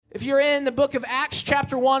If you're in the book of Acts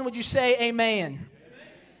chapter 1, would you say amen?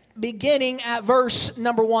 Beginning at verse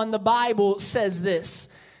number 1, the Bible says this.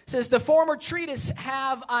 It says, "The former treatise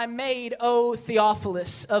have I made, O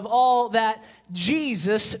Theophilus, of all that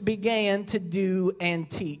Jesus began to do and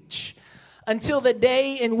teach, until the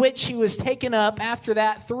day in which he was taken up. After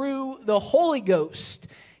that, through the Holy Ghost,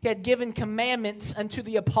 he had given commandments unto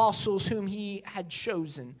the apostles whom he had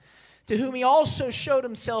chosen, to whom he also showed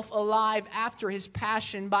himself alive after his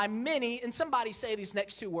passion by many," and somebody say these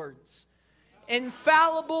next two words,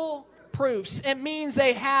 "infallible proofs." It means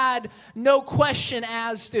they had no question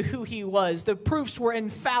as to who he was. The proofs were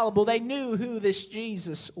infallible. They knew who this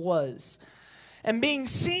Jesus was. "And being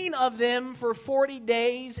seen of them for 40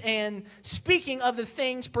 days, and speaking of the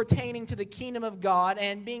things pertaining to the kingdom of God,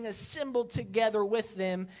 and being assembled together with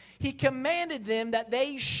them, he commanded them that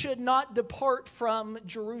they should not depart from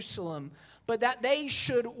Jerusalem, but that they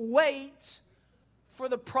should wait for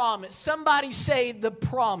the promise." Somebody say the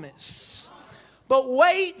promise. "But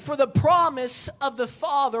wait for the promise of the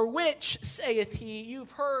Father, which, saith he,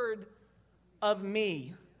 you've heard of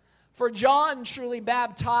me. For John truly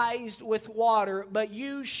baptized with water, but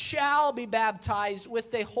you shall be baptized with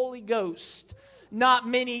the Holy Ghost not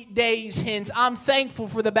many days hence." I'm thankful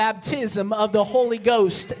for the baptism of the Holy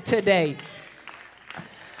Ghost today.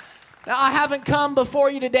 Now, I haven't come before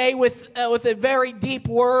you today with a very deep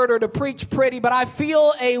word or to preach pretty, but I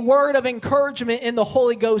feel a word of encouragement in the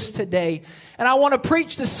Holy Ghost today. And I want to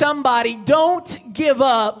preach to somebody, don't give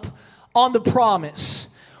up on the promise.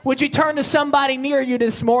 Would you turn to somebody near you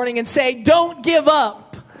this morning and say, don't give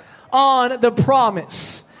up on the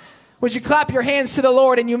promise? Would you clap your hands to the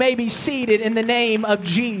Lord, and you may be seated in the name of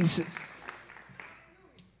Jesus.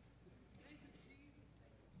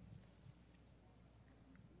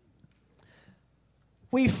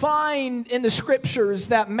 We find in the scriptures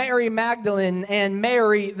that Mary Magdalene and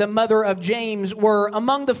Mary, the mother of James, were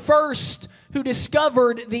among the first who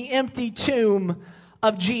discovered the empty tomb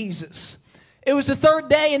of Jesus. It was the third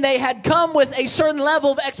day, and they had come with a certain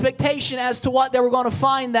level of expectation as to what they were going to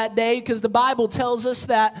find that day, because the Bible tells us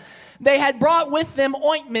that they had brought with them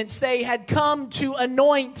ointments. They had come to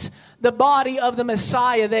anoint the body of the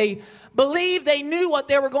Messiah. They believed they knew what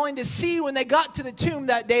they were going to see when they got to the tomb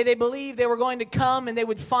that day. They believed they were going to come and they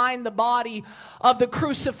would find the body of the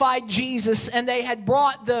crucified Jesus, and they had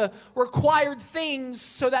brought the required things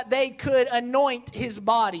so that they could anoint his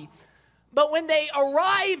body. But when they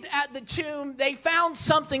arrived at the tomb, they found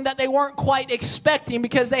something that they weren't quite expecting,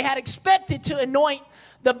 because they had expected to anoint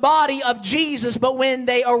the body of Jesus, but when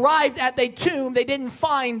they arrived at the tomb, they didn't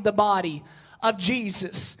find the body of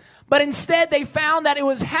Jesus. But instead, they found that it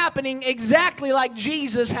was happening exactly like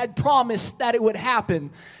Jesus had promised that it would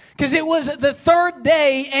happen, because it was the third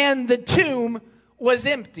day and the tomb was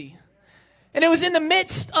empty. And it was in the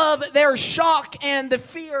midst of their shock and the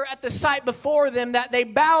fear at the sight before them that they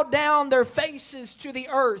bowed down their faces to the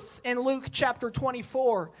earth in Luke chapter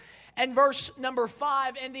 24 and verse number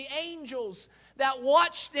 5. "And the angels that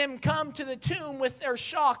watched them come to the tomb with their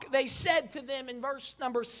shock, they said to them," in verse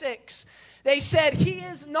number 6, they said, "He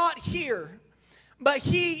is not here, but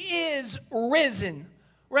he is risen.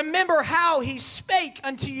 Remember how he spake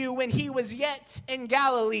unto you when he was yet in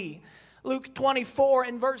Galilee." Luke 24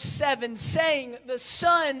 and verse 7, saying, "The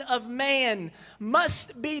Son of Man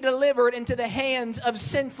must be delivered into the hands of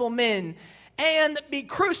sinful men and be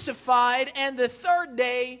crucified, and the third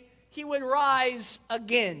day he would rise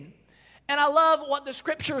again." And I love what the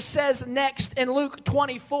scripture says next in Luke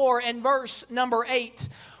 24 and verse number 8,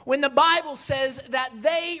 when the Bible says that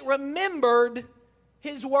they remembered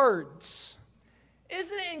his words.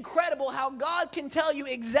 Isn't it incredible how God can tell you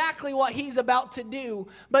exactly what he's about to do,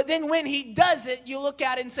 but then when he does it, you look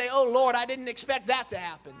at it and say, "Oh Lord, I didn't expect that to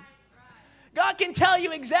happen." God can tell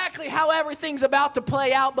you exactly how everything's about to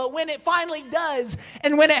play out, but when it finally does,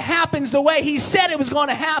 and when it happens the way he said it was going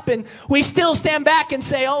to happen, we still stand back and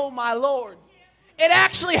say, "Oh my Lord. It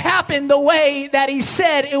actually happened the way that he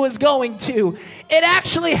said it was going to. It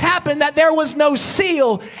actually happened that there was no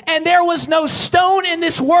seal and there was no stone in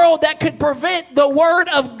this world that could prevent the word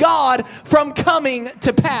of God from coming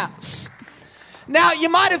to pass." Now, you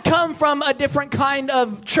might have come from a different kind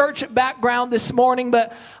of church background this morning,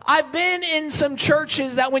 but I've been in some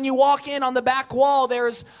churches that when you walk in on the back wall,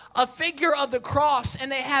 there's a figure of the cross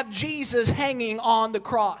and they have Jesus hanging on the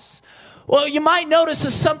cross. Well, you might notice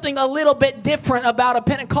there's something a little bit different about a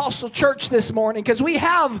Pentecostal church this morning, because we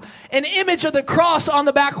have an image of the cross on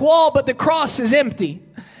the back wall, but the cross is empty.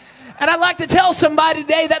 And I'd like to tell somebody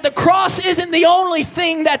today that the cross isn't the only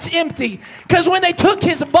thing that's empty. Because when they took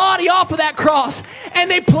his body off of that cross and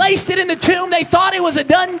they placed it in the tomb, they thought it was a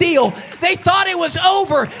done deal. They thought it was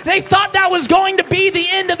over. They thought that was going to be the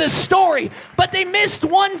end of the story. But they missed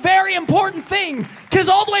one very important thing. Because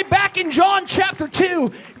all the way back in John chapter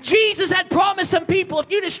 2, Jesus had promised some people, if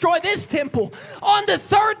you destroy this temple, on the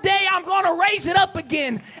third day I'm going to raise it up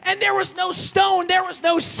again. And there was no stone, there was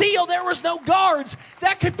no seal, there was no guards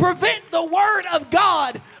that could prevent the word of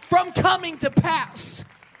God from coming to pass.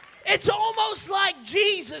 It's almost like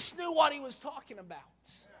Jesus knew what he was talking about.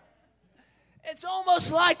 It's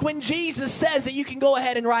almost like when Jesus says that you can go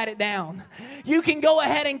ahead and write it down. You can go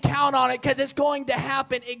ahead and count on it because it's going to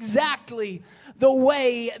happen exactly the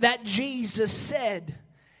way that Jesus said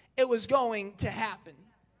it was going to happen.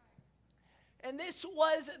 And this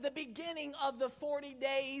was the beginning of the 40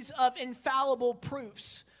 days of infallible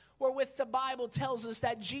proofs, wherewith the Bible tells us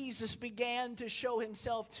that Jesus began to show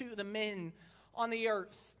himself to the men on the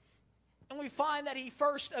earth. And we find that he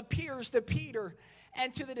first appears to Peter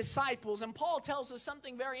and to the disciples. And Paul tells us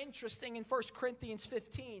something very interesting in 1 Corinthians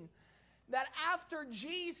 15. That after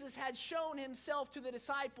Jesus had shown himself to the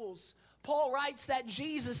disciples, Paul writes that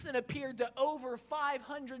Jesus then appeared to over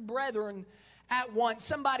 500 brethren at once.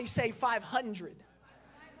 Somebody say 500.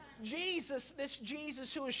 This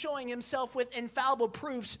Jesus who was showing himself with infallible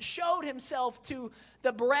proofs, showed himself to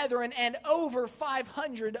the brethren and over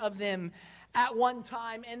 500 of them at one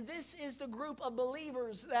time. And this is the group of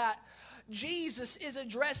believers that Jesus is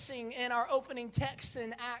addressing in our opening text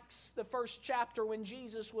in Acts, the first chapter, when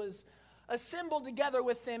Jesus was assembled together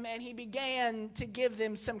with them and he began to give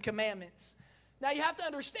them some commandments. Now you have to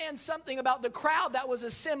understand something about the crowd that was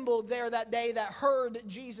assembled there that day that heard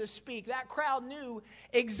Jesus speak. That crowd knew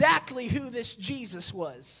exactly who this Jesus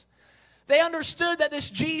was. They understood that this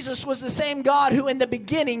Jesus was the same God who in the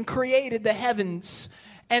beginning created the heavens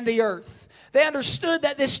and the earth. They understood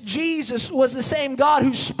that this Jesus was the same God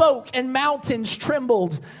who spoke and mountains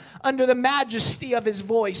trembled under the majesty of his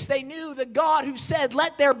voice. They knew the God who said,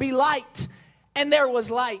 "Let there be light," and there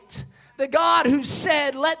was light. The God who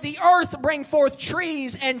said, "Let the earth bring forth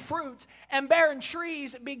trees and fruit," and barren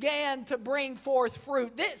trees began to bring forth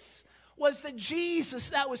fruit. This was the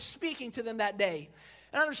Jesus that was speaking to them that day.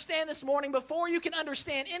 And understand this morning, before you can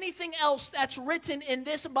understand anything else that's written in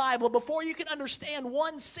this Bible, before you can understand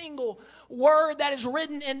one single word that is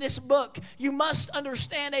written in this book, you must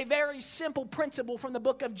understand a very simple principle from the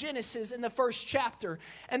book of Genesis in the first chapter.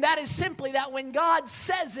 And that is simply that when God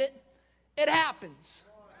says it, it happens.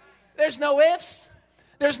 There's no ifs.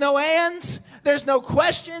 There's no ands. There's no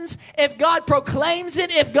questions. If God proclaims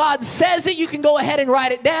it, if God says it, you can go ahead and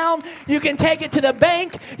write it down. You can take it to the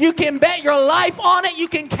bank. You can bet your life on it. You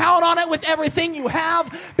can count on it with everything you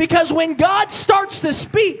have. Because when God starts to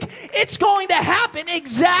speak, it's going to happen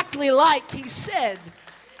exactly like he said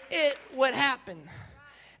it would happen.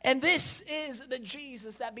 And this is the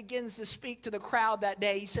Jesus that begins to speak to the crowd that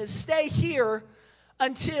day. He says, "Stay here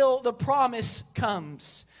until the promise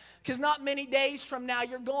comes." Because not many days from now,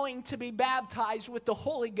 you're going to be baptized with the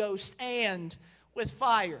Holy Ghost and with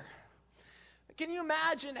fire. Can you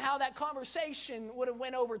imagine how that conversation would have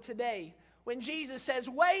went over today when Jesus says,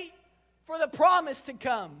 "Wait for the promise to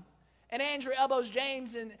come"? And Andrew elbows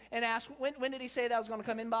James and asks, when did he say that was going to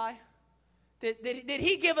come in by? Did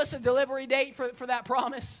he give us a delivery date for that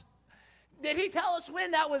promise? Did he tell us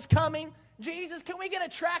when that was coming? Jesus, can we get a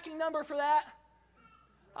tracking number for that?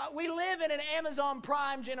 We live in an Amazon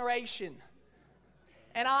Prime generation.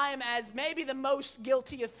 And I am as maybe the most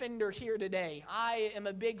guilty offender here today. I am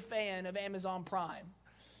a big fan of Amazon Prime.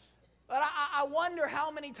 But I wonder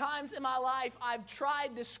how many times in my life I've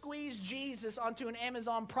tried to squeeze Jesus onto an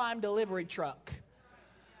Amazon Prime delivery truck.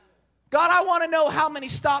 God, I want to know how many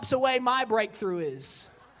stops away my breakthrough is.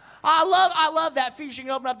 I love that feature. You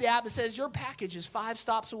can open up the app and says, "Your package is 5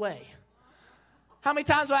 stops away." How many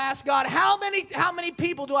times do I ask God, how many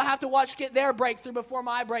people do I have to watch get their breakthrough before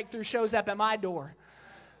my breakthrough shows up at my door?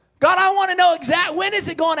 God, I want to know exactly when is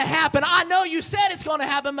it going to happen. I know you said it's going to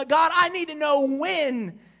happen, but God, I need to know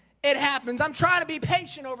when it happens. I'm trying to be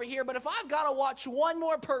patient over here, but if I've got to watch one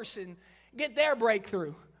more person get their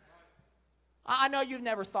breakthrough, I know you've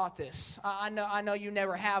never thought this. I know you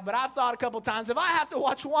never have, but I've thought a couple times, if I have to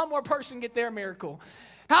watch one more person get their miracle,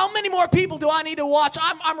 how many more people do I need to watch?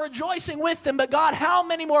 I'm rejoicing with them, but God, how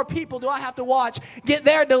many more people do I have to watch get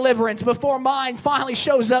their deliverance before mine finally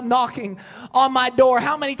shows up knocking on my door?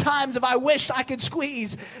 How many times have I wished I could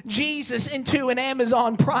squeeze Jesus into an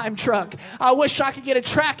Amazon Prime truck? I wish I could get a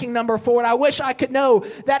tracking number for it. I wish I could know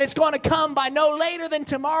that it's going to come by no later than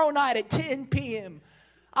tomorrow night at 10 p.m.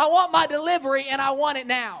 I want my delivery and I want it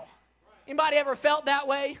now. Anybody ever felt that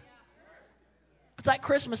way? It's like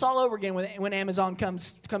Christmas all over again when Amazon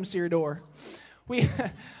comes to your door.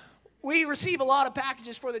 We receive a lot of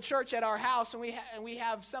packages for the church at our house, and we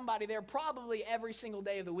have somebody there probably every single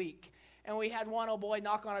day of the week. And we had one old boy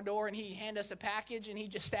knock on our door, and he handed us a package, and he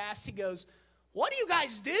just asked, he goes, "What do you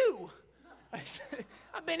guys do?" I said,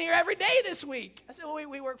 "I've been here every day this week." I said, "Well,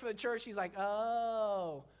 we work for the church." He's like,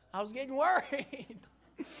 "Oh, I was getting worried."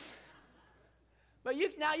 But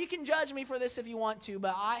now you can judge me for this if you want to,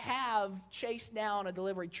 but I have chased down a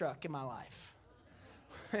delivery truck in my life.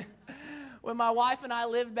 When my wife and I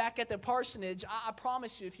lived back at the parsonage, I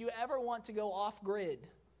promise you, if you ever want to go off-grid,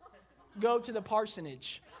 go to the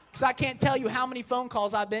parsonage. Because I can't tell you how many phone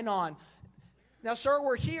calls I've been on. "Now, sir,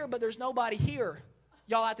 we're here, but there's nobody here."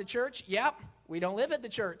 "Y'all at the church?" "Yep, we don't live at the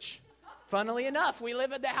church." Funnily enough, we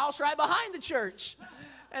live at the house right behind the church.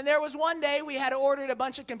 And there was one day we had ordered a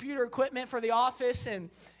bunch of computer equipment for the office, and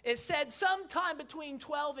it said sometime between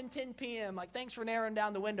 12 and 10 p.m. Like, "Thanks for narrowing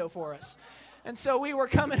down the window for us." And so we were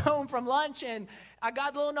coming home from lunch, and I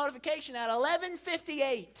got a little notification at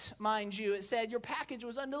 11:58, mind you. It said your package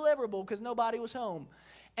was undeliverable because nobody was home.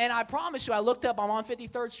 And I promise you, I looked up, I'm on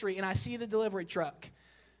 53rd Street, and I see the delivery truck.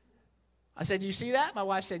 I said, "Do you see that?" My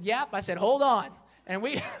wife said, "Yep." I said, "Hold on." And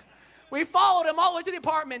we followed him all the way to the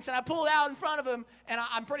apartments, and I pulled out in front of him, and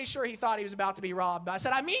I'm pretty sure he thought he was about to be robbed. I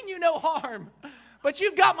said, "I mean you no harm, but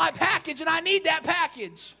you've got my package, and I need that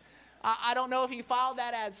package." I don't know if he filed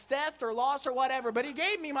that as theft or loss or whatever, but he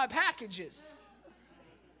gave me my packages.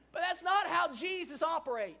 But that's not how Jesus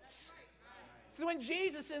operates. Because when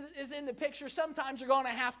Jesus is in the picture, sometimes you're going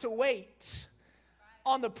to have to wait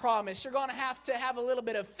on the promise. You're going to have a little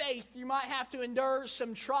bit of faith. You might have to endure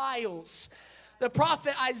some trials. The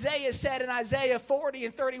prophet Isaiah said in Isaiah 40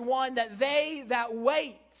 and 31 that they that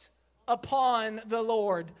wait upon the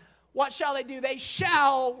Lord, what shall they do? They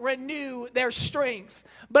shall renew their strength.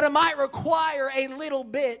 But it might require a little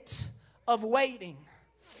bit of waiting.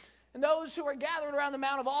 And those who were gathered around the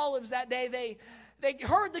Mount of Olives that day, they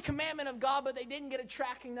heard the commandment of God, but they didn't get a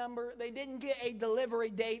tracking number. They didn't get a delivery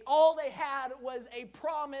date. All they had was a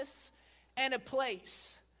promise and a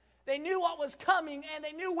place. They knew what was coming, and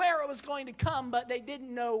they knew where it was going to come, but they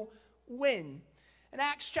didn't know when. And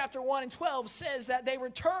Acts chapter 1 and 12 says that they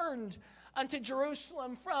returned unto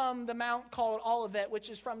Jerusalem from the mount called Olivet, which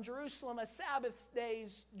is from Jerusalem a Sabbath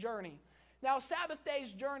day's journey. Now, a Sabbath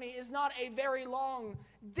day's journey is not a very long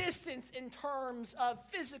distance in terms of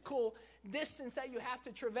physical distance that you have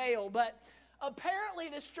to travail, but apparently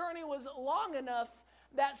this journey was long enough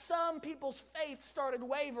that some people's faith started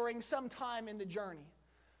wavering sometime in the journey.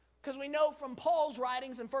 Because we know from Paul's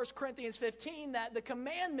writings in 1 Corinthians 15 that the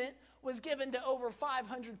commandment was given to over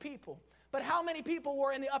 500 people. But how many people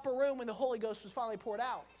were in the upper room when the Holy Ghost was finally poured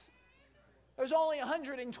out? There's only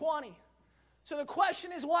 120. So the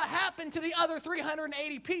question is, what happened to the other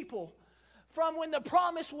 380 people from when the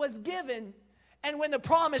promise was given and when the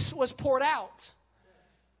promise was poured out?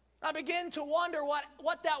 I begin to wonder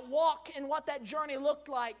what that walk and what that journey looked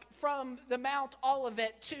like from the Mount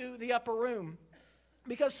Olivet to the upper room.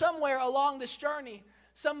 Because somewhere along this journey,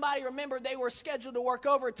 somebody remembered they were scheduled to work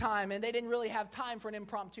overtime and they didn't really have time for an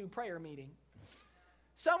impromptu prayer meeting.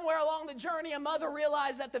 Somewhere along the journey, a mother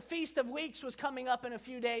realized that the Feast of Weeks was coming up in a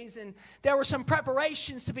few days, and there were some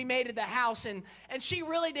preparations to be made at the house, and she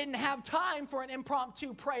really didn't have time for an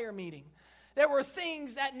impromptu prayer meeting. There were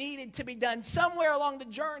things that needed to be done. Somewhere along the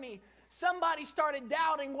journey, somebody started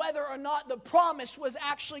doubting whether or not the promise was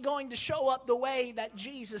actually going to show up the way that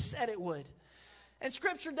Jesus said it would. And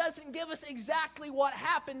Scripture doesn't give us exactly what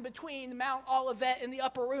happened between Mount Olivet and the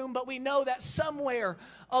upper room, but we know that somewhere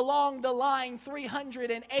along the line,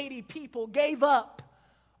 380 people gave up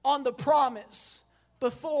on the promise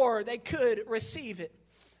before they could receive it.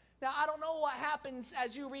 Now, I don't know what happens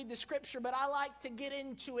as you read the Scripture, but I like to get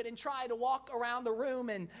into it and try to walk around the room.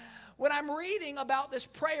 And when I'm reading about this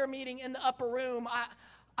prayer meeting in the upper room,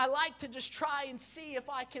 I like to just try and see if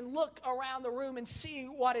I can look around the room and see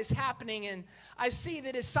what is happening. And I see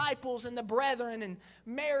the disciples and the brethren and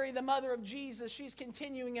Mary, the mother of Jesus, she's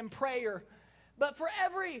continuing in prayer. But for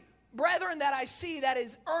every brethren that I see that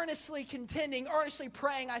is earnestly contending, earnestly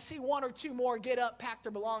praying, I see one or two more get up, pack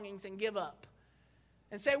their belongings, and give up.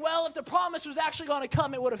 And say, well, if the promise was actually going to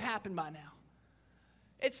come, it would have happened by now.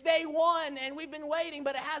 It's day one, and we've been waiting,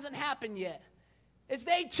 but it hasn't happened yet. It's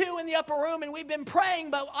day two in the upper room, and we've been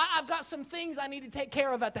praying, but I've got some things I need to take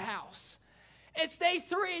care of at the house. It's day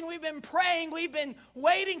three, and we've been praying. We've been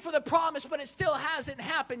waiting for the promise, but it still hasn't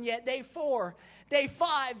happened yet. Day 4, day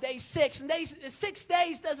 5, day 6. And 6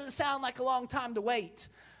 days doesn't sound like a long time to wait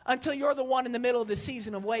until you're the one in the middle of the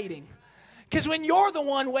season of waiting. Because when you're the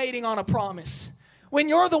one waiting on a promise, when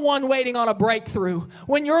you're the one waiting on a breakthrough,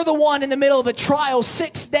 when you're the one in the middle of a trial,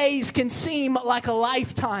 6 days can seem like a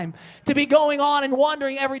lifetime. To be going on and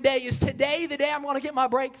wondering every day, is today the day I'm going to get my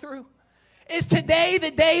breakthrough? Is today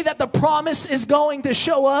the day that the promise is going to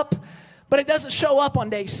show up? But it doesn't show up on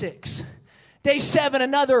day 6. Day 7,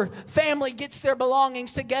 another family gets their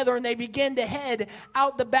belongings together and they begin to head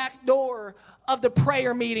out the back door of the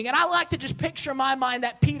prayer meeting. And I like to just picture in my mind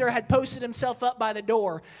that Peter had posted himself up by the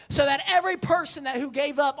door so that every person who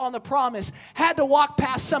gave up on the promise had to walk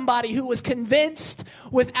past somebody who was convinced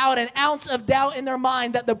without an ounce of doubt in their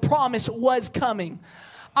mind that the promise was coming.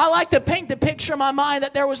 I like to paint the picture in my mind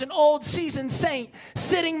that there was an old seasoned saint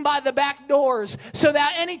sitting by the back doors so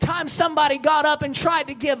that anytime somebody got up and tried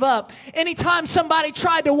to give up, anytime somebody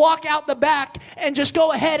tried to walk out the back and just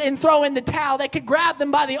go ahead and throw in the towel, they could grab them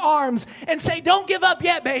by the arms and say, don't give up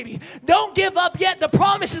yet, baby. Don't give up yet. The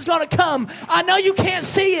promise is going to come. I know you can't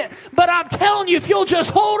see it, but I'm telling you, if you'll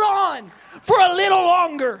just hold on for a little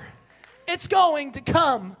longer, it's going to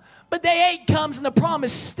come. But day 8 comes and the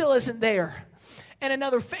promise still isn't there. And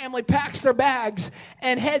another family packs their bags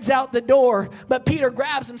and heads out the door. But Peter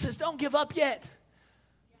grabs them and says, don't give up yet.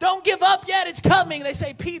 Don't give up yet. It's coming. They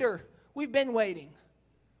say, Peter, we've been waiting.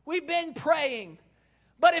 We've been praying.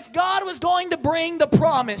 But if God was going to bring the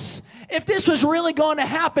promise, if this was really going to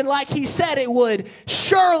happen like he said it would,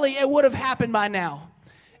 surely it would have happened by now.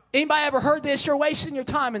 Anybody ever heard this? You're wasting your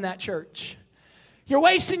time in that church. You're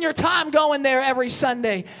wasting your time going there every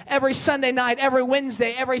Sunday night, every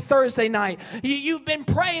Wednesday, every Thursday night. You've been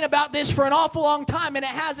praying about this for an awful long time and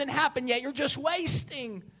it hasn't happened yet. You're just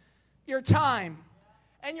wasting your time.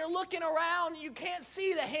 And you're looking around, you can't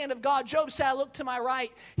see the hand of God. Job said, I looked to my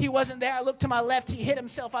right, he wasn't there. I looked to my left, he hid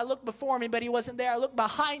himself. I looked before me, but he wasn't there. I looked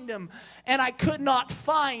behind him, and I could not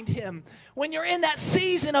find him. When you're in that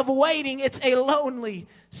season of waiting, it's a lonely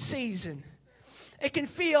season. It can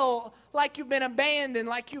feel like you've been abandoned,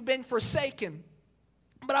 like you've been forsaken.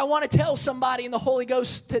 But I want to tell somebody in the Holy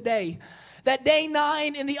Ghost today that day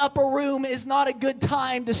 9 in the upper room is not a good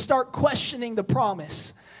time to start questioning the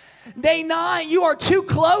promise. Day 9, you are too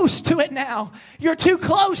close to it now. You're too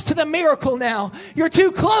close to the miracle now. You're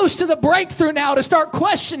too close to the breakthrough now to start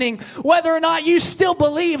questioning whether or not you still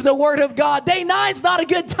believe the Word of God. Day 9 is not a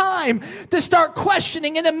good time to start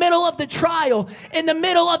questioning in the middle of the trial, in the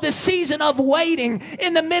middle of the season of waiting,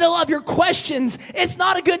 in the middle of your questions. It's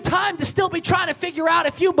not a good time to still be trying to figure out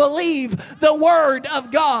if you believe the Word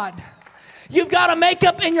of God. You've got to make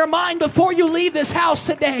up in your mind before you leave this house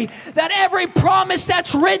today that every promise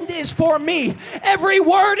that's written is for me. Every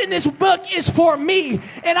word in this book is for me.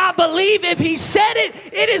 And I believe if he said it,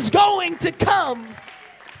 it is going to come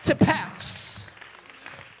to pass.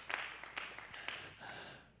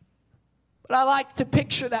 But I like to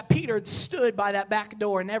picture that Peter had stood by that back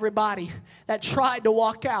door and everybody that tried to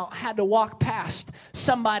walk out had to walk past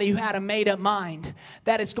somebody who had a made-up mind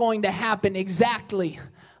that it's going to happen exactly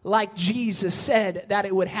like Jesus said that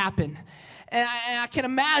it would happen. And I can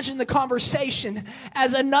imagine the conversation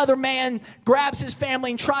as another man grabs his family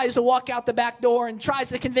and tries to walk out the back door and tries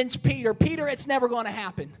to convince Peter, it's never going to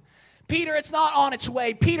happen. Peter, it's not on its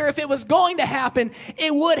way. Peter, if it was going to happen,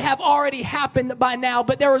 it would have already happened by now.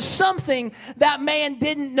 But there was something that man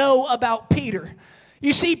didn't know about Peter.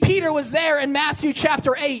 You see, Peter was there in Matthew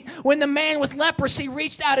chapter 8 when the man with leprosy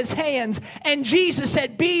reached out his hands and Jesus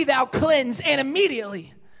said, be thou cleansed, and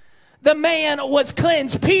immediately the man was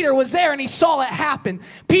cleansed. Peter was there and he saw it happen.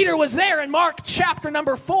 Peter was there in Mark chapter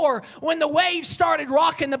number 4 when the waves started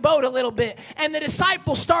rocking the boat a little bit and the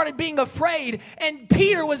disciples started being afraid. And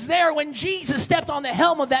Peter was there when Jesus stepped on the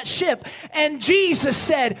helm of that ship and Jesus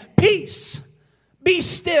said, peace, be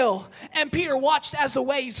still. And Peter watched as the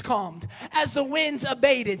waves calmed, as the winds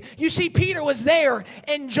abated. You see, Peter was there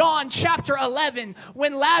in John chapter 11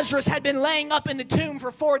 when Lazarus had been laying up in the tomb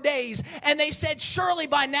for 4 days. And they said, surely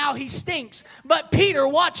by now he stinks. But Peter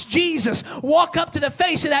watched Jesus walk up to the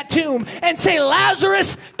face of that tomb and say,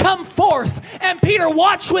 Lazarus, come forth. And Peter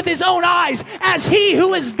watched with his own eyes as he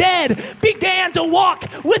who is dead began to walk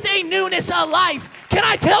with a newness of life. Can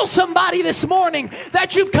I tell somebody this morning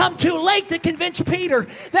that you've come too late to convince Peter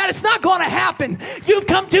that it's not going to happen? You've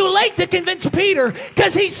come too late to convince Peter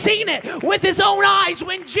because he's seen it with his own eyes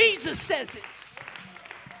when Jesus says it.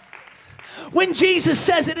 When Jesus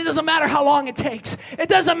says it, it doesn't matter how long it takes. It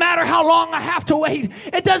doesn't matter how long I have to wait.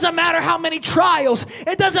 It doesn't matter how many trials.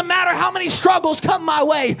 It doesn't matter how many struggles come my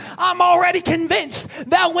way. I'm already convinced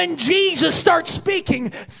that when Jesus starts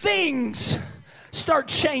speaking, things start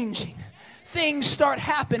changing. Things start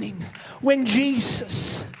happening when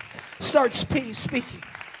Jesus starts speaking.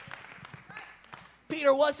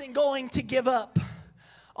 Peter wasn't going to give up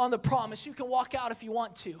on the promise. You can walk out if you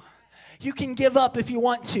want to. You can give up if you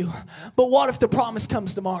want to. But what if the promise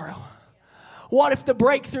comes tomorrow? What if the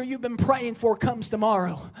breakthrough you've been praying for comes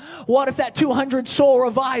tomorrow? What if that 200 soul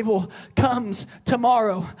revival comes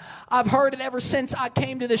tomorrow? I've heard it ever since I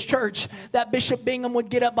came to this church that Bishop Bingham would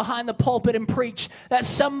get up behind the pulpit and preach that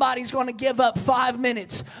somebody's going to give up 5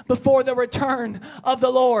 minutes before the return of the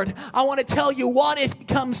Lord. I want to tell you, what if it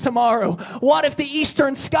comes tomorrow? What if the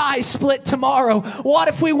eastern sky split tomorrow? What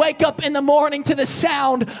if we wake up in the morning to the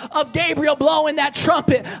sound of Gabriel blowing that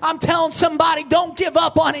trumpet? I'm telling somebody, don't give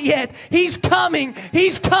up on it yet. He's coming,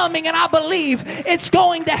 and I believe it's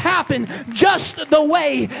going to happen just the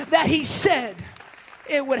way that he said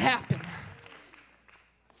it would happen.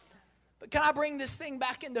 But can I bring this thing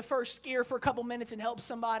back into first gear for a couple minutes and help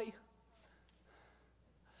somebody?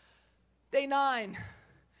 Day 9,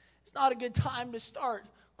 it's not a good time to start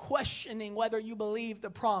questioning whether you believe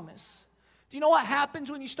the promise. Do you know what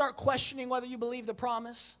happens when you start questioning whether you believe the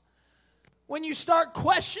promise? When you start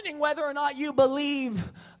questioning whether or not you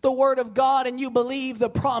believe the word of God and you believe the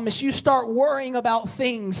promise, you start worrying about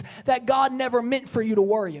things that God never meant for you to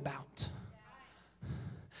worry about.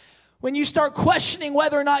 When you start questioning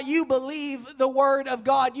whether or not you believe the word of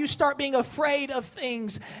God, you start being afraid of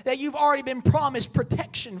things that you've already been promised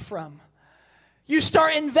protection from. You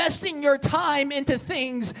start investing your time into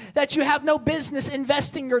things that you have no business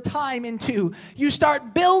investing your time into. You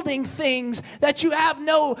start building things that you have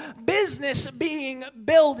no business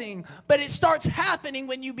building. But it starts happening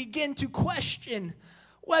when you begin to question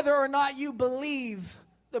whether or not you believe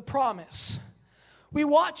the promise. We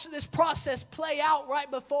watch this process play out right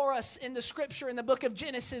before us in the scripture in the book of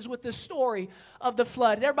Genesis with the story of the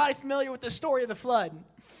flood. Is everybody familiar with the story of the flood?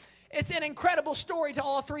 It's an incredible story to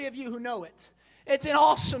all three of you who know it. It's an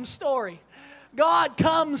awesome story. God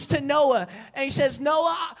comes to Noah and he says,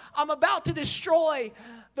 Noah, I'm about to destroy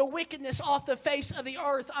the wickedness off the face of the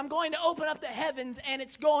earth. I'm going to open up the heavens and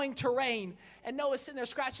it's going to rain. And Noah's sitting there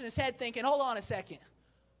scratching his head thinking, hold on a second.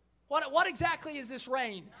 What exactly is this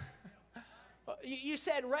rain? You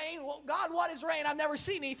said rain? Well, God, what is rain? I've never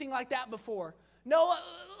seen anything like that before. Noah,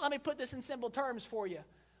 let me put this in simple terms for you.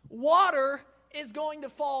 Water is going to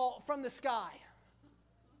fall from the sky.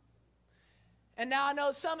 And now I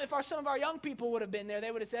know some of our young people would have been there, they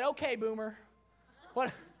would have said, okay, boomer,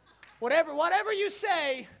 whatever you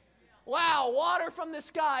say, wow, water from the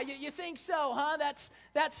sky, you think so, huh?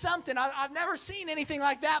 That's something. I've never seen anything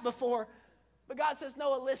like that before. But God says,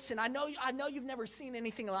 Noah, listen, I know you've never seen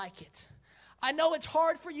anything like it. I know it's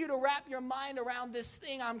hard for you to wrap your mind around this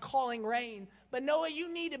thing I'm calling rain. But Noah,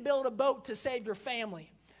 you need to build a boat to save your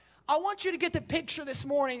family. I want you to get the picture this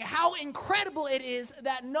morning how incredible it is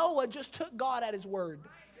that Noah just took God at his word.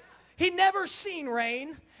 He'd never seen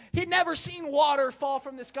rain. He'd never seen water fall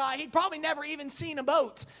from the sky. He'd probably never even seen a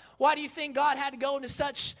boat. Why do you think God had to go into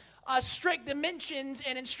such strict dimensions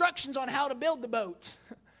and instructions on how to build the boat?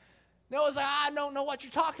 Noah's like, I don't know what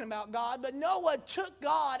you're talking about, God. But Noah took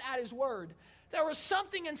God at his word. There was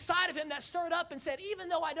something inside of him that stirred up and said, even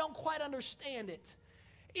though I don't quite understand it,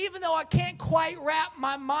 even though I can't quite wrap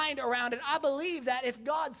my mind around it, I believe that if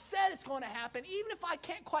God said it's going to happen, even if I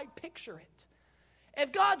can't quite picture it,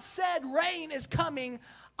 if God said rain is coming,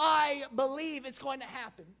 I believe it's going to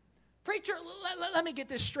happen. Preacher, let me get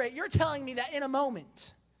this straight. You're telling me that in a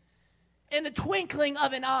moment, in the twinkling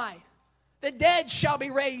of an eye, the dead shall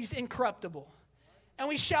be raised incorruptible, and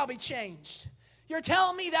we shall be changed. You're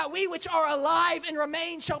telling me that we which are alive and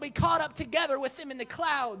remain shall be caught up together with them in the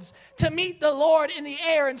clouds to meet the Lord in the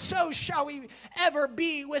air, and so shall we ever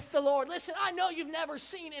be with the Lord. Listen, I know you've never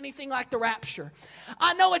seen anything like the rapture.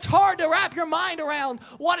 I know it's hard to wrap your mind around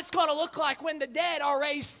what it's going to look like when the dead are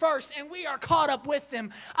raised first and we are caught up with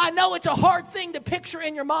them. I know it's a hard thing to picture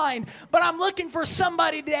in your mind, but I'm looking for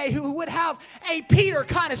somebody today who would have a Peter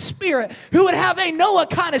kind of spirit, who would have a Noah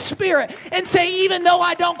kind of spirit, and say, even though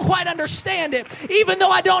I don't quite understand it, even though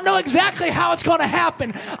I don't know exactly how it's going to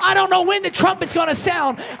happen, I don't know when the trumpet's going to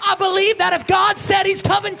sound, I believe that if God said he's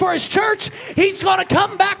coming for his church, he's going to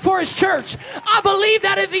come back for his church. I believe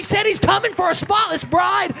that if he said he's coming for a spotless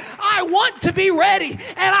bride, I want to be ready, and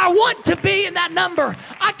I want to be in that number.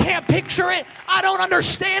 I can't picture it. I don't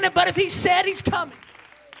understand it, but if he said he's coming,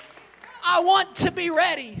 I want to be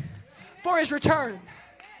ready for his return.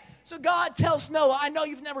 So God tells Noah, I know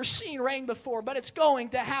you've never seen rain before, but it's going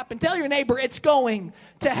to happen. Tell your neighbor, it's going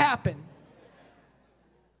to happen.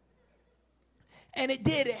 And it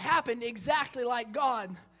did. It happened exactly like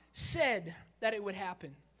God said that it would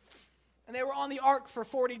happen. And they were on the ark for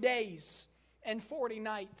 40 days and 40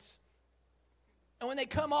 nights. And when they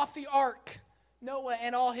come off the ark, Noah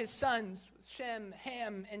and all his sons, Shem,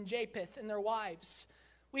 Ham, and Japheth, and their wives,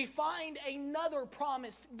 we find another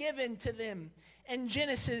promise given to them in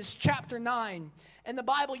Genesis chapter 9. And the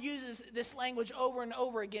Bible uses this language over and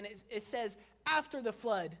over again. It says, after the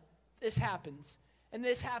flood, this happens. And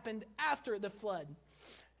this happened after the flood.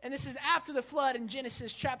 And this is after the flood in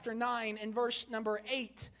Genesis chapter 9 and verse number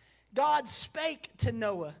 8. God spake to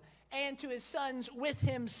Noah and to his sons with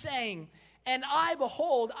him, saying, and I,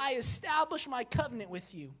 behold, I establish my covenant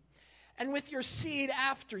with you, and with your seed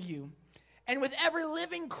after you, and with every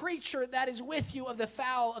living creature that is with you, of the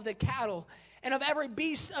fowl, of the cattle, and of every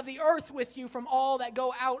beast of the earth with you, from all that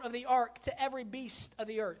go out of the ark to every beast of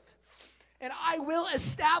the earth. And I will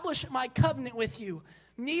establish my covenant with you,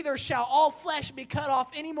 neither shall all flesh be cut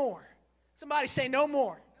off anymore. Somebody say, no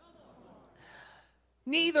more.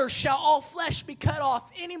 Neither shall all flesh be cut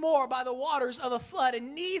off any more by the waters of a flood,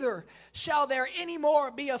 and neither shall there any more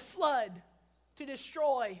be a flood to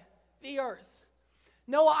destroy the earth.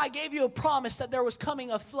 Noah, I gave you a promise that there was coming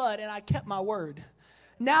a flood, and I kept my word.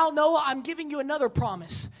 Now, Noah, I'm giving you another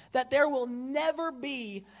promise, that there will never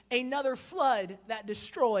be another flood that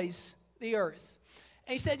destroys the earth.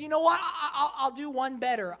 And he said, you know what, I'll do one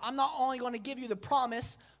better. I'm not only going to give you the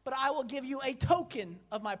promise, but I will give you a token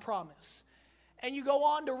of my promise. And you go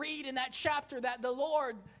on to read in that chapter that the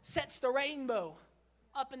Lord sets the rainbow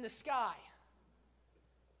up in the sky.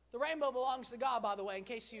 The rainbow belongs to God, by the way, in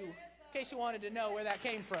case you wanted to know where that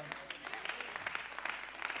came from.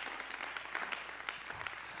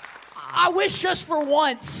 I wish just for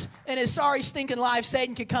once in his sorry stinking life,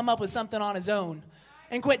 Satan could come up with something on his own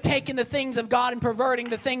and quit taking the things of God and perverting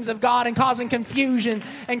the things of God and causing confusion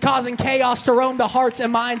and causing chaos to roam the hearts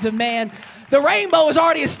and minds of man. The rainbow was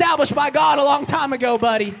already established by God a long time ago,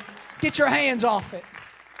 buddy. Get your hands off it.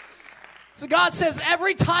 So God says,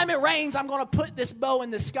 every time it rains, I'm going to put this bow in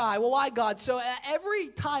the sky. Well, why, God? So every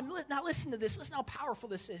time, now listen to this. Listen how powerful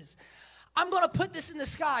this is. I'm going to put this in the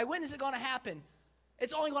sky. When is it going to happen?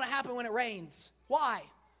 It's only going to happen when it rains. Why?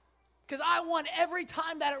 Because I want every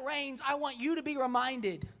time that it rains, I want you to be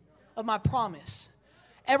reminded of my promise.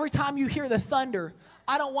 Every time you hear the thunder,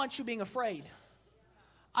 I don't want you being afraid.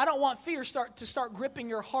 I don't want fear to start gripping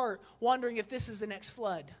your heart, wondering if this is the next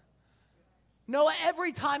flood. No,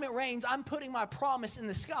 every time it rains, I'm putting my promise in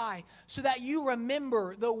the sky so that you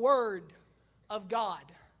remember the word of God.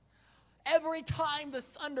 Every time the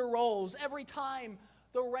thunder rolls, every time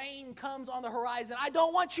the rain comes on the horizon, I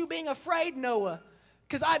don't want you being afraid, Noah,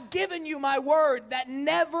 because I've given you my word that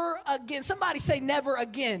never again, somebody say never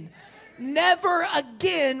again, never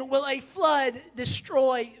again will a flood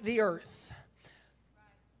destroy the earth.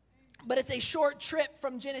 But it's a short trip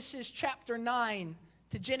from Genesis chapter 9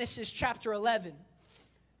 to Genesis chapter 11.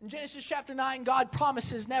 In Genesis chapter 9, God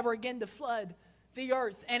promises never again to flood the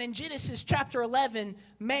earth. And in Genesis chapter 11,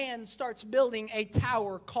 man starts building a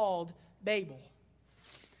tower called Babel.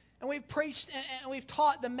 And we've preached and we've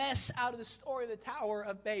taught the mess out of the story of the Tower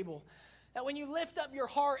of Babel. That when you lift up your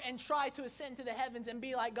heart and try to ascend to the heavens and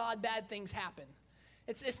be like God, bad things happen.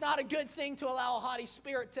 It's not a good thing to allow a haughty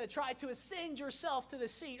spirit to try to ascend yourself to the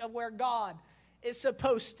seat of where God is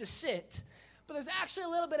supposed to sit. But there's actually a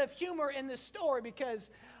little bit of humor in this story,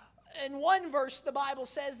 because in one verse the Bible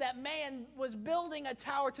says that man was building a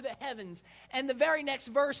tower to the heavens. And the very next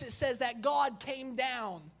verse it says that God came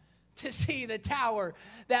down to see the tower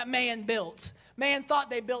that man built. Man thought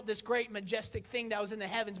they built this great majestic thing that was in the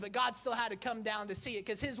heavens, but God still had to come down to see it,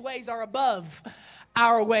 because his ways are above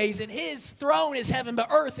our ways, and his throne is heaven, but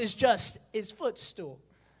earth is just his footstool.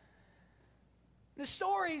 The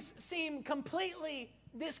stories seem completely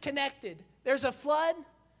disconnected. There's a flood,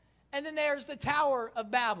 and then there's the Tower of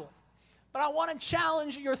Babel. But I want to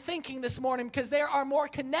challenge your thinking this morning, because there are more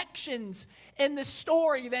connections in the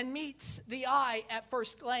story than meets the eye at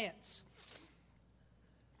first glance.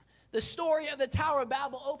 The story of the Tower of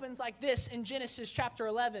Babel opens like this in Genesis chapter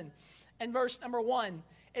 11 and verse number 1.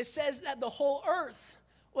 It says that the whole earth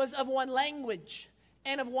was of one language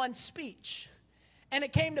and of one speech. And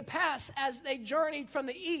it came to pass as they journeyed from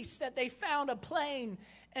the east that they found a plain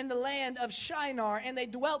in the land of Shinar, and they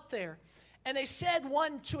dwelt there. And they said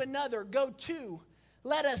one to another, go to,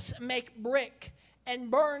 let us make brick and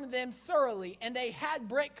burn them thoroughly. And they had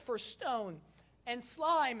brick for stone, and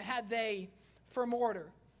slime had they for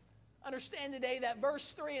mortar. Understand today that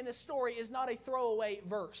verse 3 in this story is not a throwaway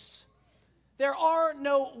verse. There are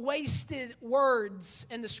no wasted words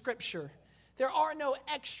in the scripture. There are no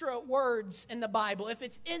extra words in the Bible. If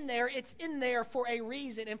it's in there for a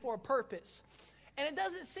reason and for a purpose. And it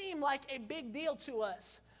doesn't seem like a big deal to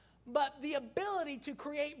us. But the ability to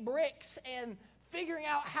create bricks and figuring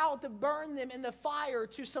out how to burn them in the fire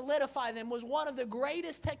to solidify them was one of the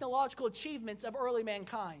greatest technological achievements of early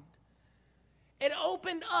mankind. It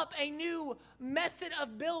opened up a new method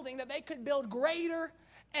of building that they could build greater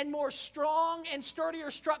and more strong and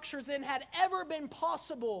sturdier structures than had ever been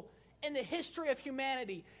possible in the history of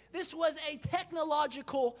humanity. This was a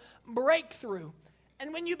technological breakthrough.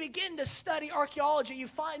 And when you begin to study archaeology, you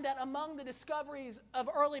find that among the discoveries of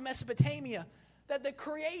early Mesopotamia, that the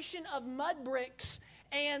creation of mud bricks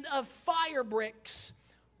and of fire bricks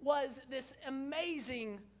was this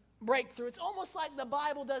amazing breakthrough. It's almost like the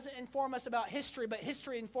Bible doesn't inform us about history, but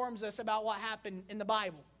history informs us about what happened in the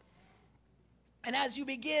Bible. And as you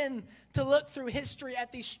begin to look through history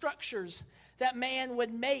at these structures that man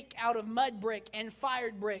would make out of mud brick and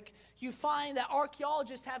fired brick, you find that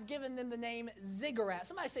archaeologists have given them the name ziggurat.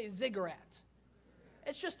 Somebody say ziggurat.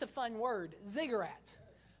 It's just a fun word, ziggurat.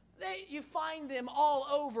 You find them all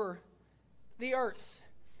over the earth.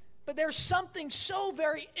 But there's something so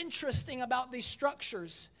very interesting about these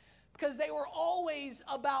structures, because they were always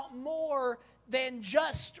about more than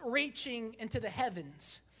just reaching into the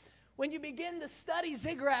heavens. When you begin to study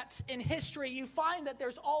ziggurats in history, you find that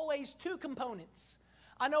there's always two components.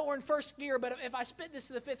 I know we're in first gear, but if I spit this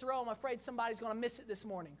to the fifth row, I'm afraid somebody's going to miss it this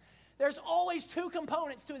morning. There's always two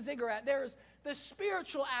components to a ziggurat. There's the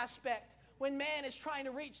spiritual aspect when man is trying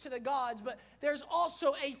to reach to the gods, but there's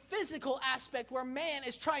also a physical aspect where man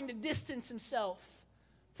is trying to distance himself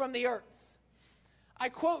from the earth. I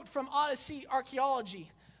quote from Odyssey Archaeology.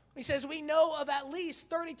 He says, "We know of at least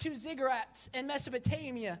 32 ziggurats in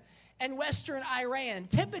Mesopotamia and western Iran.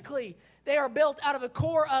 Typically, they are built out of a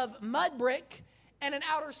core of mud brick and an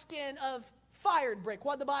outer skin of fired brick."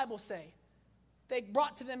 What did the Bible say? They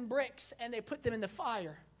brought to them bricks and they put them in the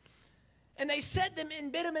fire. And they set them in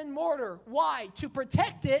bitumen mortar. Why? To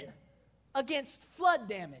protect it against flood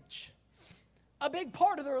damage. A big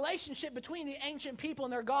part of the relationship between the ancient people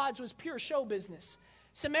and their gods was pure show business.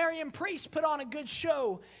 Sumerian priests put on a good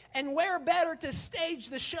show, and where better to stage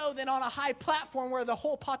the show than on a high platform where the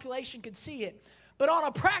whole population could see it. But on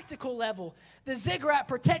a practical level, the ziggurat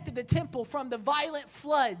protected the temple from the violent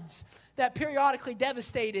floods that periodically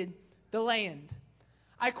devastated the land.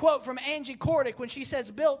 I quote from Angie Kordick when she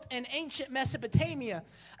says, "Built in ancient Mesopotamia,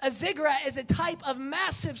 a ziggurat is a type of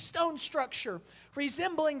massive stone structure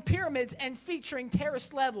resembling pyramids and featuring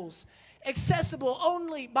terraced levels, accessible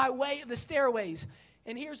only by way of the stairways."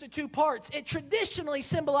 And here's the two parts. It traditionally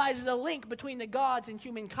symbolizes a link between the gods and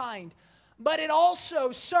humankind, but it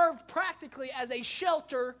also served practically as a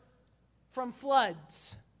shelter from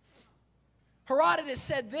floods. Herodotus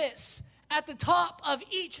said this: "At the top of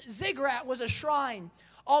each ziggurat was a shrine.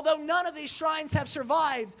 Although none of these shrines have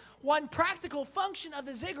survived, one practical function of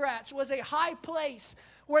the ziggurats was a high place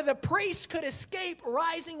where the priests could escape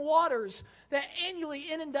rising waters that annually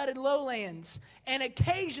inundated lowlands and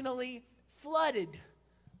occasionally flooded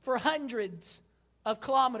for hundreds of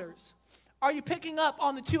kilometers." Are you picking up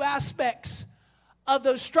on the two aspects of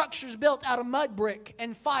those structures built out of mud brick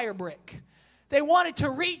and fire brick? They wanted to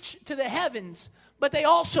reach to the heavens, but they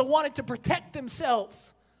also wanted to protect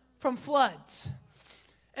themselves from floods.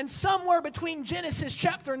 And somewhere between Genesis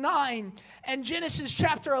chapter 9 and Genesis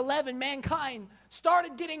chapter 11, mankind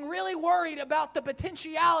started getting really worried about the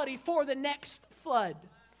potentiality for the next flood.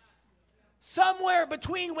 Somewhere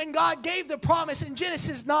between when God gave the promise in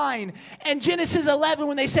Genesis 9 and Genesis 11,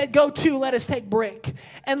 when they said, "Go to, let us take brick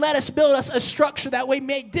and let us build us a structure that we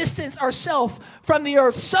may distance ourselves from the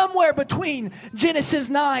earth." Somewhere between Genesis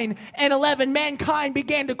 9 and 11, mankind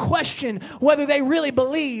began to question whether they really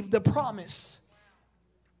believed the promise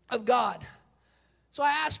of God. So I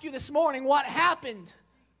ask you this morning, what happened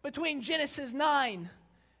between Genesis 9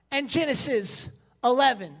 and Genesis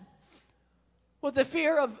 11? With the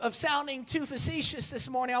fear of sounding too facetious this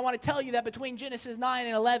morning, I want to tell you that between Genesis 9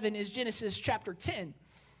 and 11 is Genesis chapter 10.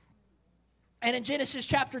 And in Genesis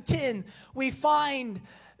chapter 10, we find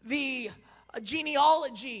the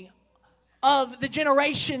genealogy of the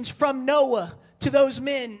generations from Noah to those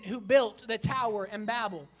men who built the tower in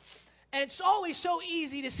Babel. And it's always so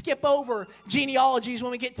easy to skip over genealogies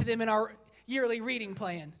when we get to them in our yearly reading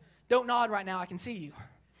plan. Don't nod right now, I can see you.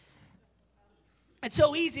 It's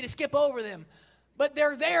so easy to skip over them. But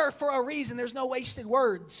they're there for a reason. There's no wasted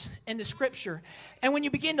words in the scripture. And when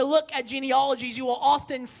you begin to look at genealogies, you will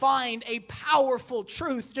often find a powerful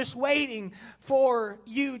truth just waiting for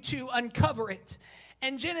you to uncover it.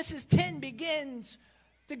 And Genesis 10 begins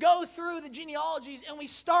to go through the genealogies, and we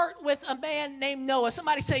start with a man named Noah.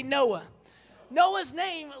 Somebody say Noah. Noah's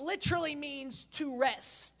name literally means to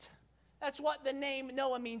rest. That's what the name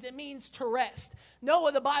Noah means. It means to rest.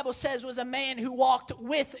 Noah, the Bible says, was a man who walked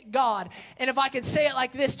with God. And if I could say it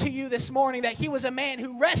like this to you this morning, that he was a man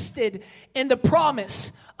who rested in the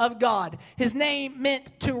promise of God. His name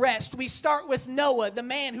meant to rest. We start with Noah, the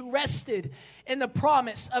man who rested in the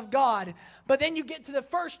promise of God. But then you get to the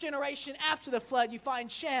first generation after the flood. You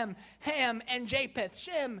find Shem, Ham, and Japheth.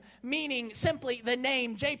 Shem meaning simply the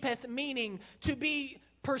name. Japheth meaning to be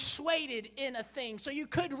persuaded in a thing. So you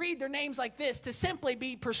could read their names like this, to simply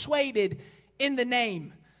be persuaded in the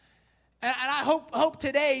name. And I hope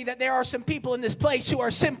today that there are some people in this place who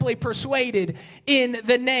are simply persuaded in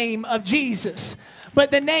the name of Jesus.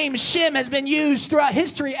 But the name Shem has been used throughout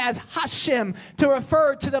history as Hashem to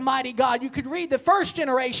refer to the mighty God. You could read the first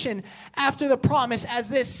generation after the promise as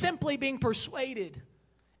this, simply being persuaded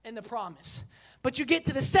in the promise. But you get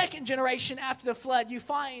to the second generation after the flood, you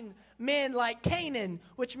find men like Canaan,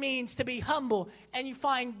 which means to be humble, and you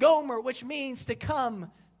find Gomer, which means to come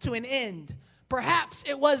to an end. Perhaps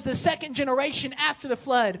it was the second generation after the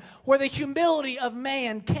flood where the humility of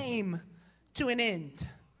man came to an end.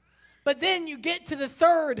 But then you get to the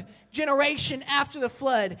third generation after the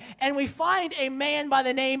flood, and we find a man by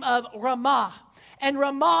the name of Ramah. And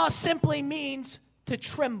Ramah simply means to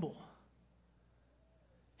tremble.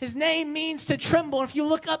 His name means to tremble. If you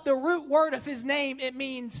look up the root word of his name, it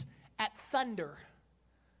means at thunder.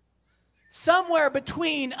 Somewhere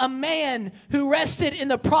between a man who rested in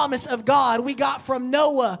the promise of God, we got from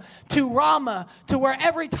Noah to Ramah, to where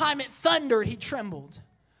every time it thundered, he trembled.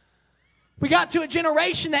 We got to a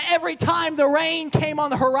generation that every time the rain came on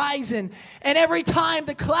the horizon and every time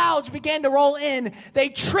the clouds began to roll in, they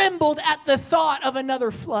trembled at the thought of another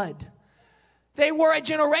flood. They were a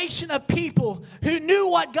generation of people who knew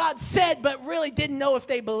what God said but really didn't know if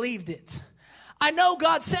they believed it. I know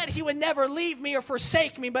God said he would never leave me or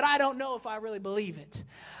forsake me, but I don't know if I really believe it.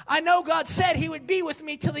 I know God said he would be with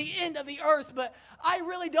me till the end of the earth, but I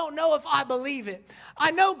really don't know if I believe it. I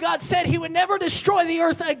know God said he would never destroy the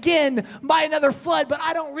earth again by another flood, but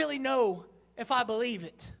I don't really know if I believe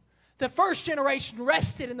it. The first generation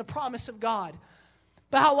rested in the promise of God.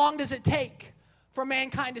 But how long does it take for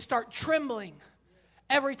mankind to start trembling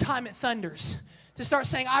every time it thunders? To start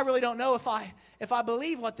saying, I really don't know if I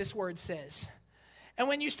believe what this word says. And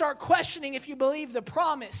when you start questioning if you believe the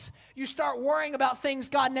promise, you start worrying about things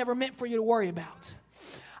God never meant for you to worry about.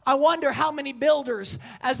 I wonder how many builders,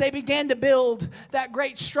 as they began to build that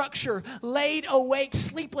great structure, laid awake,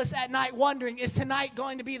 sleepless at night, wondering, is tonight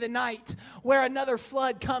going to be the night where another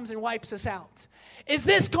flood comes and wipes us out? Is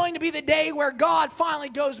this going to be the day where God finally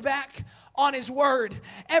goes back on his word?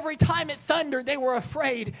 Every time it thundered, they were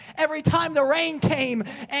afraid. Every time the rain came,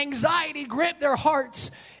 anxiety gripped their hearts.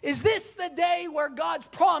 Is this the day where God's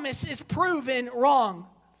promise is proven wrong?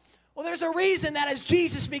 Well, there's a reason that as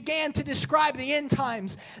Jesus began to describe the end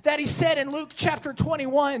times, that he said in Luke chapter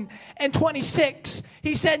 21 and 26,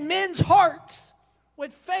 he said men's hearts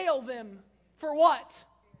would fail them for what?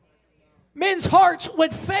 Men's hearts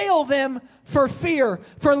would fail them for fear,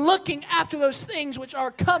 for looking after those things which are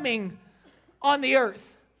coming on the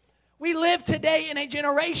earth. We live today in a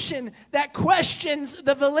generation that questions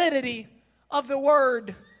the validity of the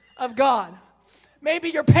Word of God. Maybe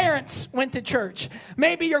your parents went to church.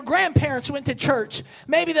 Maybe your grandparents went to church.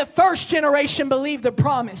 Maybe the first generation believed the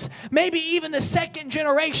promise. Maybe even the second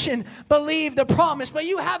generation believed the promise. But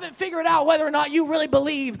you haven't figured out whether or not you really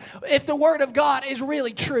believe if the Word of God is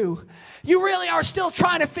really true. You really are still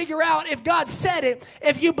trying to figure out if God said it,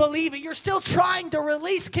 if you believe it. You're still trying to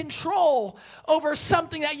release control over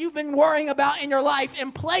something that you've been worrying about in your life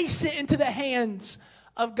and place it into the hands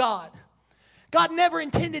of God. God never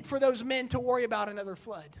intended for those men to worry about another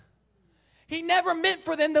flood. He never meant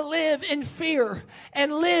for them to live in fear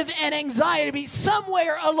and live in anxiety.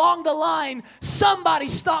 Somewhere along the line, somebody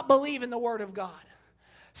stopped believing the Word of God.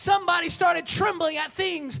 Somebody started trembling at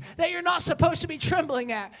things that you're not supposed to be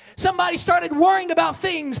trembling at. Somebody started worrying about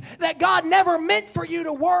things that God never meant for you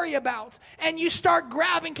to worry about. And you start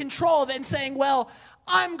grabbing control of it and saying, well,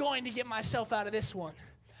 I'm going to get myself out of this one.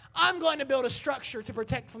 I'm going to build a structure to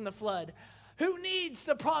protect from the flood. Who needs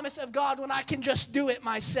the promise of God when I can just do it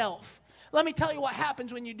myself? Let me tell you what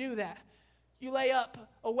happens when you do that. You lay up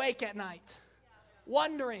awake at night,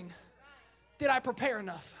 wondering, did I prepare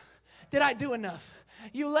enough? Did I do enough?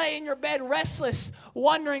 You lay in your bed restless,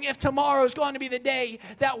 wondering if tomorrow is going to be the day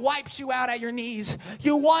that wipes you out at your knees.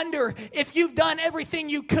 You wonder if you've done everything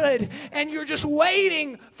you could, and you're just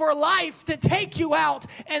waiting for life to take you out.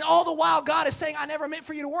 And all the while, God is saying, I never meant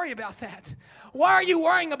for you to worry about that. Why are you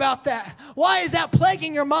worrying about that? Why is that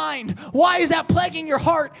plaguing your mind? Why is that plaguing your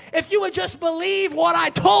heart? If you would just believe what I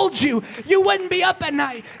told you, you wouldn't be up at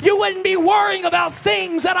night. You wouldn't be worrying about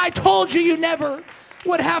things that I told you never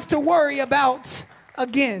would have to worry about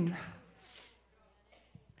again.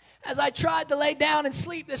 As I tried to lay down and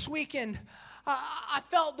sleep this weekend, I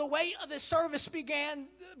felt the weight of this service begin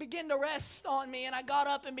to rest on me, and I got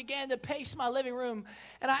up and began to pace my living room,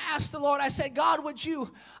 and I asked the Lord, I said, God, would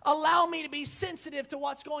you allow me to be sensitive to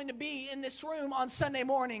what's going to be in this room on Sunday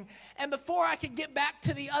morning? And before I could get back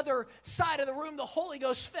to the other side of the room, the Holy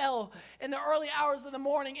Ghost fell in the early hours of the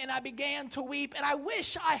morning, and I began to weep, and I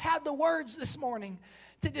wish I had the words this morning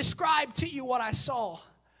to describe to you what I saw.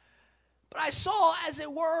 But I saw, as it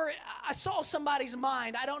were, I saw somebody's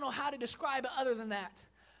mind. I don't know how to describe it other than that.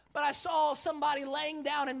 But I saw somebody laying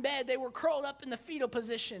down in bed. They were curled up in the fetal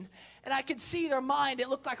position. And I could see their mind. It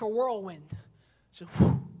looked like a whirlwind. So,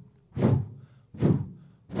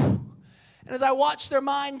 and as I watched their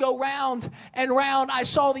mind go round and round, I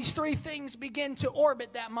saw these three things begin to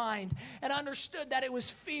orbit that mind. And understood that it was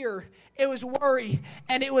fear, it was worry,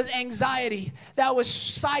 and it was anxiety that was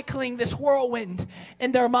cycling this whirlwind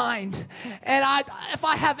in their mind. And if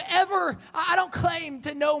I have ever, I don't claim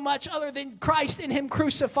to know much other than Christ and Him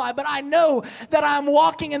crucified, but I know that I'm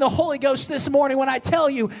walking in the Holy Ghost this morning when I tell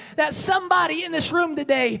you that somebody in this room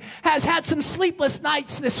today has had some sleepless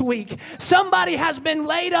nights this week. Somebody has been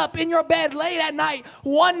laid up in your bed late at night,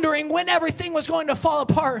 wondering when everything was going to fall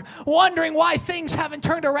apart, wondering why things haven't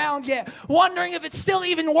turned around yet, wondering if it's still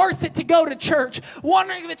even worth it to go to church,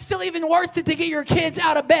 wondering if it's still even worth it to get your kids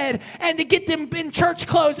out of bed and to get them in church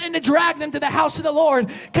clothes and to drag them to the house of the Lord,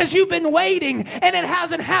 because you've been waiting and it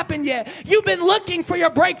hasn't happened yet. You've been looking for your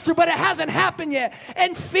breakthrough, but it hasn't happened yet.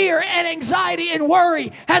 And fear and anxiety and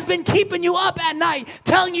worry has been keeping you up at night,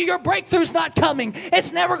 telling you your breakthrough's not coming.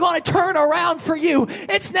 It's never going to turn around for you.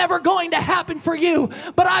 It's never going to happen for you.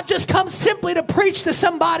 But I've just come simply to preach to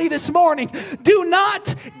somebody this morning. Do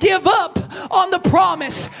not give up on the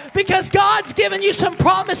promise, because God's given you some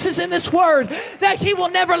promises in this word that He will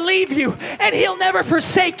never leave you and He'll never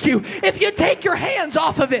forsake you. If you take your hands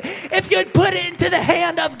off of it, if you put it into the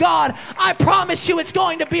hand of God, I promise you it's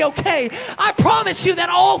going to be okay. I promise you that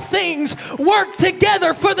all things work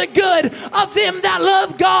together for the good of them that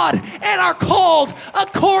love God and are called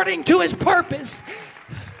according to His purpose.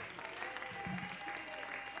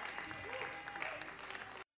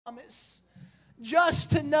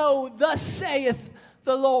 Just to know, thus saith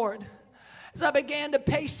the Lord. As I began to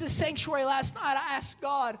pace the sanctuary last night, I asked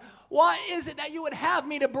God, what is it that you would have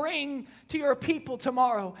me to bring to your people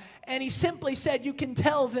tomorrow? And He simply said, you can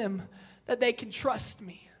tell them that they can trust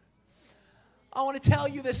me. I want to tell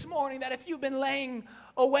you this morning that if you've been laying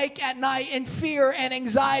awake at night and fear and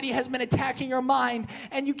anxiety has been attacking your mind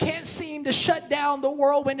and you can't seem to shut down the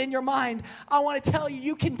whirlwind in your mind, I want to tell you,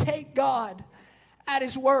 you can take God at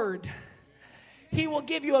His word. He will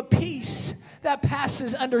give you a peace that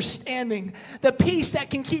passes understanding. The peace that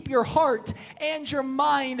can keep your heart and your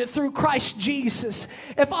mind through Christ Jesus.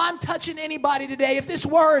 If I'm touching anybody today, if this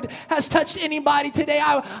word has touched anybody today,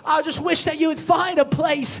 I just wish that you would find a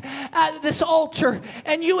place at this altar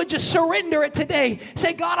and you would just surrender it today.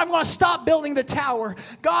 Say, God, I'm going to stop building the tower.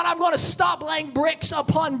 God, I'm going to stop laying bricks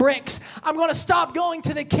upon bricks. I'm going to stop going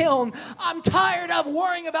to the kiln. I'm tired of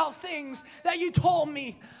worrying about things that you told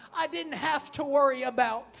me I didn't have to worry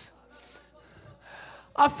about.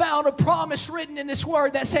 I found a promise written in this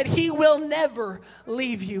word that said He will never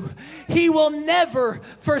leave you. He will never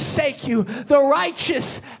forsake you. The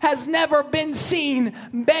righteous has never been seen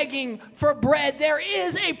begging for bread. There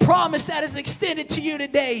is a promise that is extended to you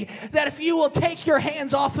today, that if you will take your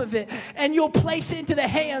hands off of it and you'll place it into the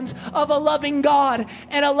hands of a loving God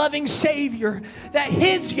and a loving Savior, that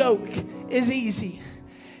His yoke is easy.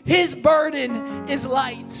 His burden is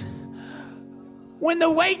light. When the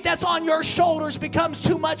weight that's on your shoulders becomes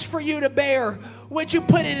too much for you to bear, would you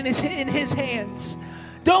put it in his hands?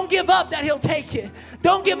 Don't give up that He'll take it.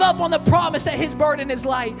 Don't give up on the promise that His burden is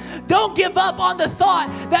light. Don't give up on the thought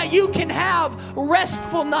that you can have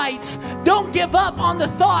restful nights. Don't give up on the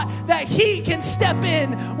thought that He can step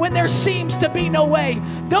in when there seems to be no way.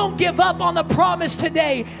 Don't give up on the promise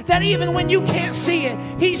today that even when you can't see it,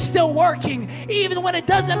 He's still working. Even when it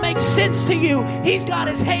doesn't make sense to you, He's got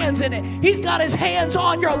His hands in it. He's got His hands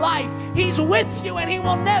on your life. He's with you and He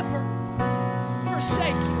will never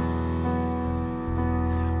forsake you.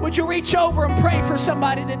 Would you reach over and pray for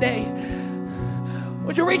somebody today?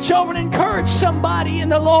 Would you reach over and encourage somebody in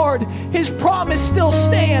the Lord? His promise still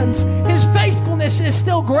stands. His faithfulness is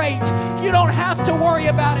still great. You don't have to worry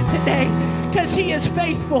about it today because He is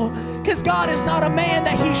faithful. Because God is not a man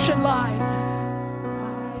that He should lie.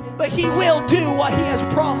 But He will do what He has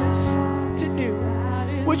promised to do.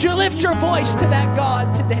 Would you lift your voice to that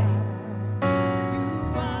God today?